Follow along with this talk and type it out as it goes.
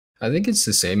I think it's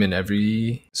the same in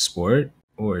every sport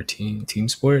or team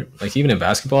sport. Like even in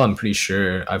basketball, I'm pretty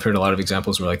sure I've heard a lot of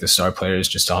examples where like the star players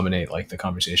just dominate like the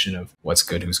conversation of what's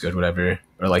good, who's good, whatever,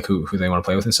 or like who they want to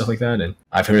play with and stuff like that. And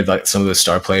I've heard like some of the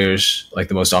star players, like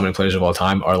the most dominant players of all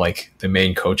time, are like the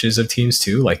main coaches of teams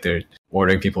too. Like they're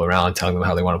ordering people around, telling them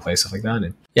how they want to play, stuff like that.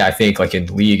 And yeah, I think like in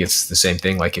league, it's the same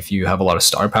thing. Like if you have a lot of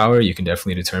star power, you can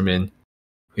definitely determine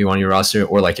who you want on your roster.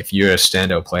 Or like if you're a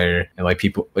standout player and like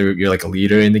people, you're like a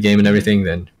leader in the game and everything,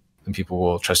 then people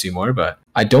will trust you more. But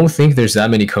I don't think there's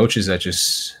that many coaches that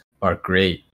just are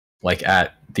great like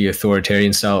at the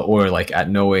authoritarian style or like at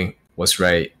knowing what's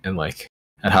right and like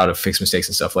at how to fix mistakes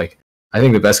and stuff. Like I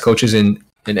think the best coaches in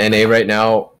NA right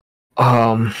now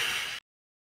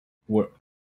were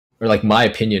or like my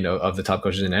opinion of the top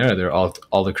coaches in era, they're all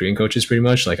the Korean coaches pretty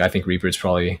much. Like I think Reaper's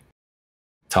probably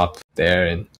top there,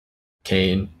 and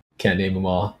Kane, can't name them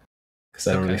all because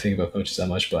I don't really think about coaches that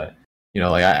much. But you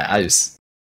know, like I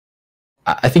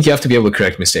think you have to be able to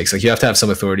correct mistakes. Like you have to have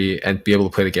some authority and be able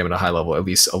to play the game at a high level, at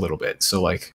least a little bit. So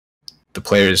like the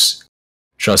players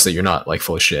trust that you're not like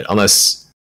full of shit, unless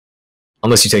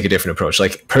you take a different approach.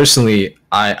 Like personally,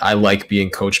 I like being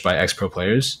coached by ex-pro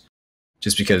players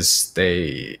just because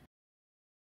they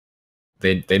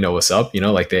know what's up, you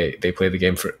know, like they play the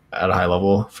game at a high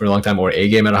level for a long time, or a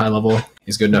game at a high level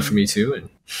is good enough for me too. And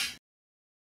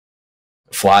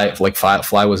Fly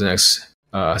was an ex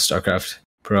StarCraft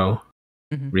pro.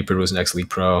 Reaper was an ex League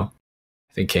pro.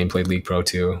 I think Kane played League pro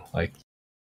too. Like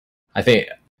I think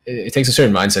it takes a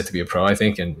certain mindset to be a pro, I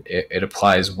think, and it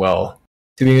applies well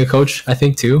to being a coach, I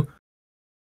think too,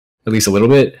 at least a little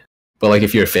bit. But like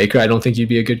if you're a faker, I don't think you'd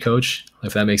be a good coach,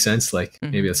 if that makes sense. Like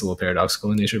maybe that's a little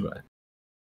paradoxical in nature, but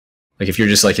like if you're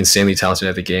just like insanely talented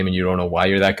at the game and you don't know why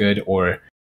you're that good, or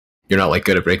you're not like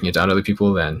good at breaking it down to other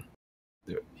people, then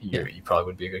you probably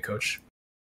would be a good coach.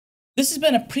 This has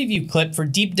been a preview clip for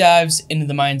deep dives into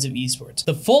the minds of esports.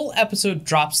 The full episode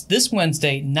drops this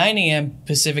Wednesday, 9 a.m.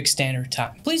 Pacific Standard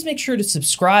Time. Please make sure to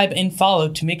subscribe and follow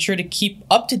to make sure to keep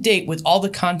up to date with all the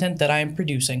content that I am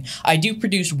producing. I do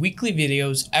produce weekly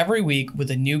videos every week with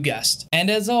a new guest. And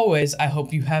as always, I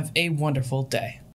hope you have a wonderful day.